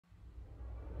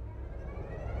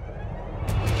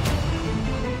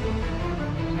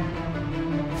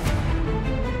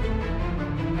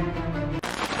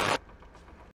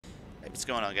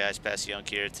going on, guys? Passyunk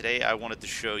here. Today I wanted to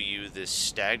show you this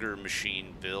stagger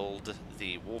machine build,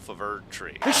 the Wolf of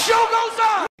Erdtree. The show goes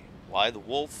on! Why the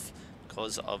wolf?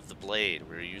 Because of the blade.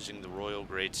 We're using the Royal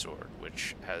Greatsword,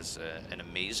 which has an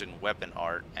amazing weapon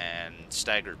art and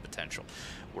staggered potential.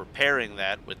 We're pairing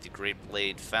that with the Great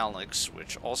Blade Phalanx,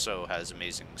 which also has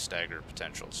amazing stagger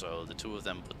potential. So the two of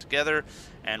them put together,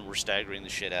 and we're staggering the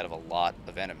shit out of a lot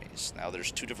of enemies. Now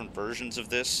there's two different versions of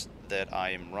this that I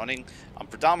am running. I'm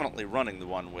predominantly running the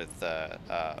one with the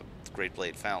Great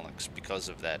Blade Phalanx because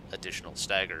of that additional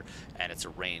stagger, and it's a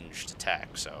ranged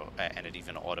attack, so, and it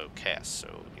even auto casts,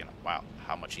 so, you know, wow,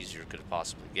 how much easier could it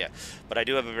possibly get? But I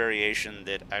do have a variation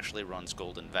that actually runs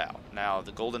Golden Vow. Now,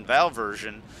 the Golden Vow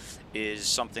version is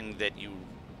something that you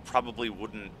probably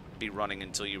wouldn't be running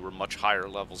until you were much higher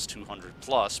levels, 200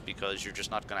 plus, because you're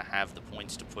just not going to have the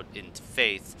points to put into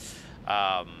Faith.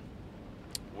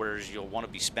 Whereas you'll want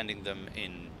to be spending them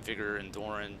in Vigor,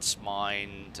 Endurance,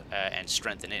 Mind, and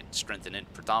Strength and Int. Strength and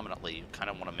Int predominantly, you kind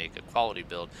of want to make a quality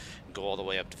build and go all the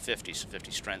way up to 50, so 50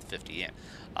 Strength, 50 Int.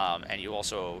 And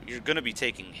you're going to be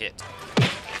taking hit.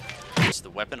 So the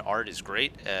weapon art is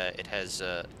great. It has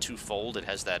twofold. It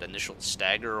has that initial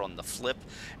stagger on the flip,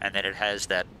 and then it has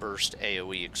that burst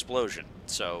AoE explosion,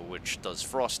 so which does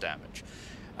frost damage.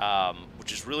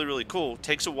 Which is really, really cool.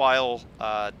 Takes a while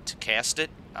to cast it.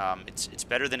 It's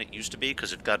better than it used to be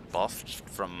because it got buffed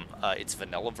from its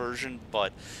vanilla version,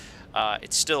 but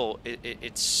it's still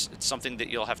it's something that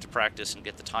you'll have to practice and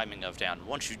get the timing of down.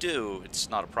 Once you do, it's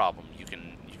not a problem. You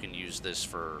can use this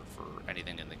for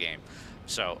anything in the game.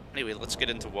 So anyway, let's get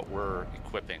into what we're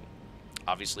equipping.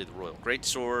 Obviously, the Royal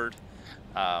Greatsword,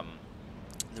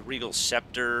 the Regal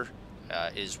Scepter.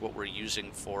 Is what we're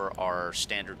using for our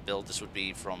standard build. This would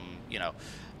be from, you know,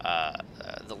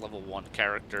 the level 1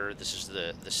 character. This is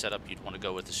the setup you'd want to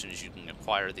go with as soon as you can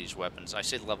acquire these weapons. I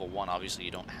say level 1, obviously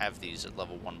you don't have these at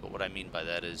level 1, but what I mean by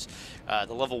that is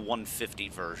the level 150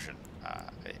 version.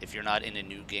 If you're not in a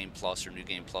New Game Plus or New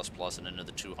Game Plus Plus and into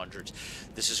the 200s,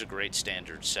 this is a great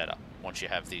standard setup. Once you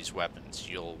have these weapons,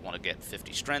 you'll want to get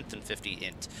 50 Strength and 50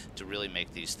 Int to really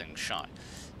make these things shine.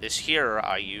 This here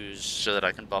I use so that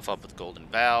I can buff up with Golden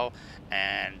Vow,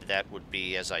 and that would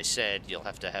be, as I said, you'll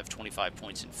have to have 25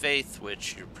 points in Faith,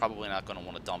 which you're probably not going to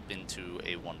want to dump into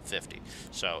a 150.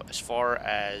 So as far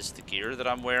as the gear that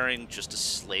I'm wearing, just a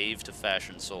slave to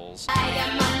Fashion Souls.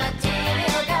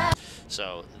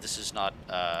 So this is not,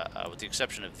 with the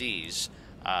exception of these,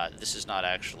 this is not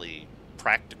actually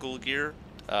practical gear.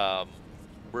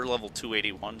 We're level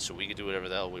 281, so we can do whatever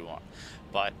the hell we want.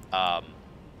 But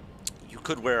you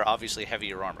could wear, obviously,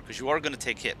 heavier armor, because you are going to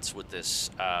take hits with this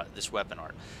this weapon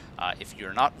art. If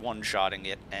you're not one-shotting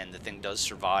it and the thing does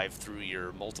survive through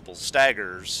your multiple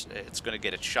staggers, it's going to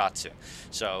get its shots in.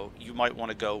 So you might want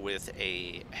to go with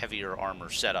a heavier armor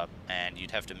setup, and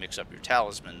you'd have to mix up your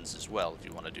talismans as well if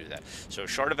you want to do that. So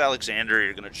Shard of Alexander,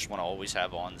 you're going to just want to always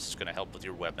have on. This is going to help with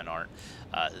your weapon art.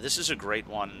 This is a great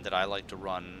one that I like to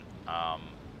run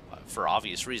for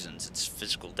obvious reasons. Its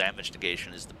physical damage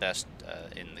negation is the best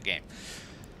in the game.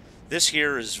 This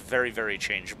here is very, very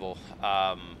changeable.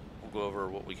 We'll go over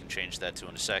what we can change that to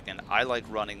in a second. I like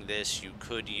running this. You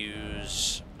could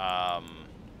use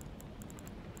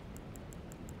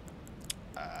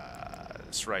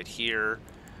this right here,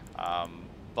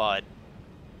 but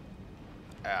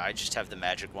I just have the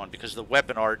magic one because the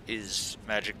weapon art is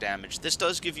magic damage. This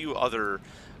does give you other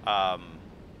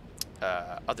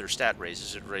stat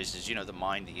raises. It raises, you know, the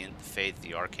Mind, the Int, the Faith,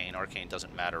 the Arcane. Arcane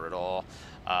doesn't matter at all.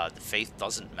 The Faith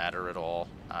doesn't matter at all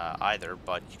either,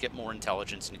 but you get more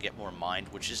Intelligence and you get more Mind,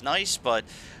 which is nice, but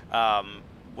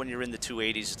when you're in the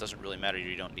 280s, it doesn't really matter.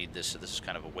 You don't need this, so this is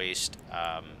kind of a waste.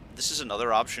 This is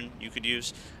another option you could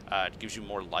use. It gives you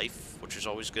more life, which is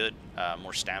always good,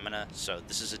 more stamina, so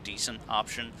this is a decent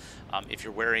option. If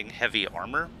you're wearing heavy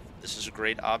armor, this is a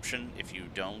great option. If you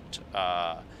don't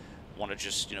want to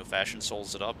just, you know, Fashion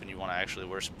Souls it up and you want to actually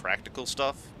wear some practical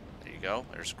stuff, there you go.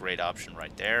 There's a great option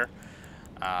right there.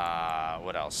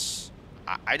 What else?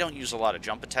 I don't use a lot of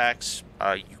jump attacks.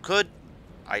 You could.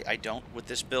 I don't with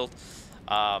this build.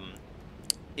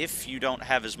 If you don't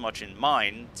have as much in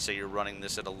mind, say you're running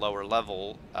this at a lower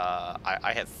level,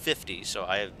 I have 50, so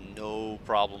I have no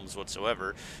problems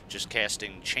whatsoever just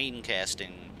chain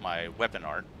casting my weapon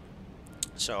art.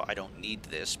 So I don't need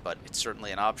this, but it's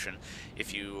certainly an option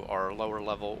if you are lower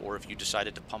level, or if you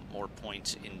decided to pump more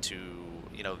points into,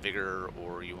 you know, Vigor,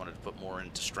 or you wanted to put more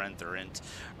into Strength or Int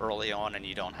early on and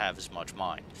you don't have as much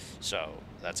Mind. So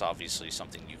that's obviously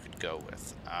something you could go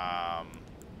with.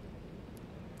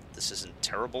 This isn't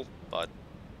terrible, but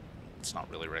it's not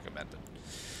really recommended.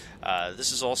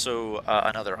 This is also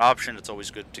another option. It's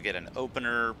always good to get an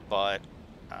opener, but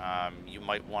You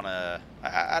might want to,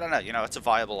 I don't know, you know, it's a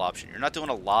viable option. You're not doing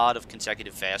a lot of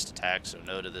consecutive fast attacks, so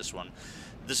no to this one.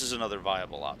 This is another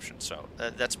viable option, so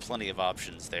that's plenty of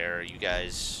options there. You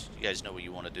guys know what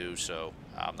you want to do, so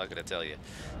I'm not going to tell you.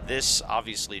 This,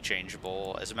 obviously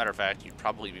changeable. As a matter of fact, you'd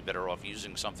probably be better off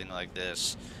using something like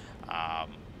this.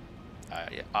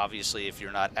 Obviously, if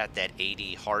you're not at that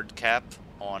 80 hard cap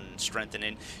on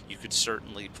strengthening, you could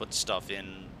certainly put stuff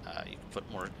in. You could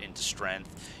put more into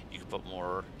strength. You could put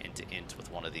more into int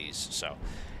with one of these. So,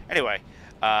 anyway,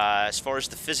 as far as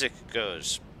the physic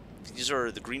goes,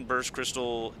 the green burst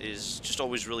crystal is just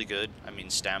always really good. I mean,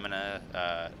 stamina,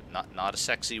 not a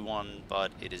sexy one,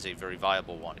 but it is a very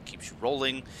viable one. It keeps you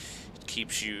rolling, it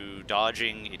keeps you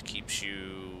dodging, it keeps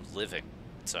you living.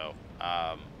 So,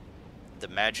 the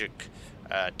magic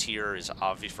tier is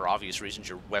obvious for obvious reasons.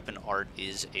 Your weapon art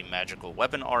is a magical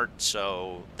weapon art,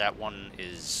 so that one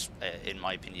is, in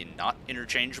my opinion, not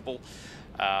interchangeable.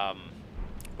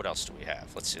 What else do we have?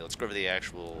 Let's see. Let's go over the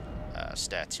actual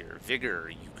stats here. Vigor,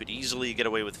 you could easily get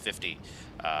away with 50.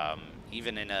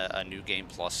 Even in a new game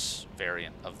plus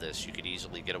variant of this, you could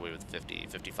easily get away with 50,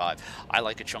 55. I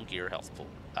like a chunkier health pool.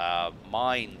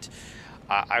 Mind,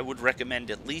 I would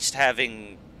recommend at least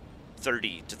having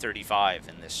 30 to 35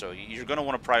 in this, so you're going to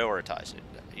want to prioritize it.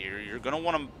 You're going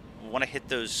to want to hit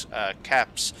those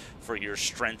caps for your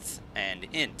strength and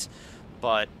int,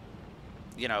 but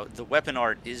you know, the weapon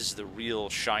art is the real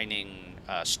shining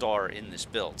star in this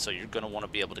build, so you're going to want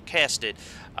to be able to cast it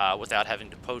without having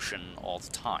to potion all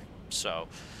the time. So,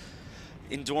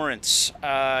 endurance,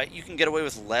 you can get away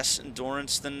with less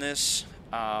endurance than this,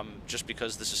 just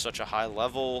because this is such a high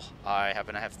level. I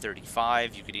happen to have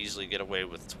 35. You could easily get away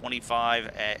with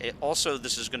 25. Also,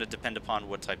 this is going to depend upon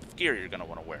what type of gear you're going to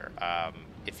want to wear.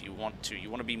 If you want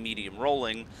to be medium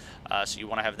rolling, so you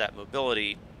want to have that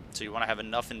mobility. So you want to have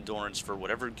enough endurance for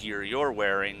whatever gear you're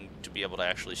wearing to be able to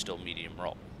actually still medium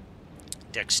roll.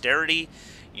 Dexterity,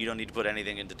 you don't need to put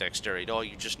anything into dexterity at all.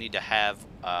 You just need to have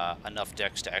enough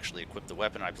dex to actually equip the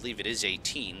weapon. I believe it is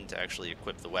 18 to actually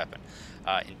equip the weapon.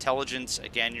 Intelligence,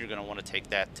 again, you're going to want to take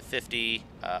that to 50,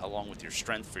 along with your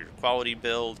strength for your quality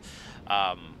build.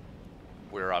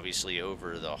 We're obviously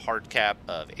over the hard cap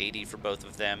of 80 for both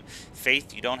of them.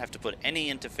 Faith, you don't have to put any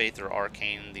into Faith or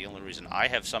Arcane. The only reason I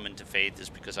have some into Faith is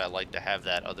because I like to have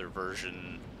that other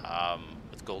version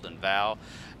with Golden Vow.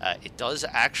 It does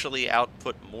actually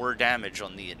output more damage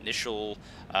on the initial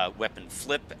weapon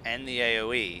flip and the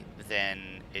AoE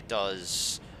than it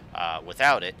does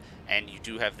without it, and you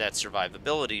do have that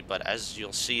survivability, but as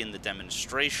you'll see in the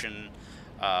demonstration,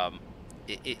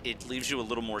 it leaves you a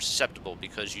little more susceptible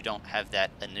because you don't have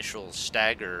that initial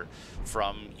stagger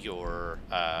from your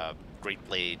Great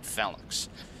Blade Phalanx.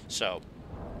 So,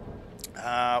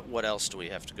 what else do we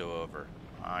have to go over?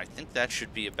 I think that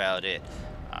should be about it.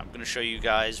 I'm going to show you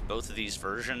guys both of these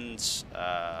versions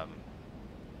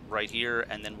right here,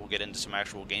 and then we'll get into some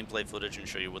actual gameplay footage and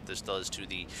show you what this does to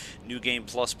the New Game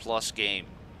Plus Plus game.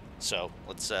 So,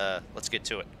 let's get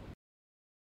to it.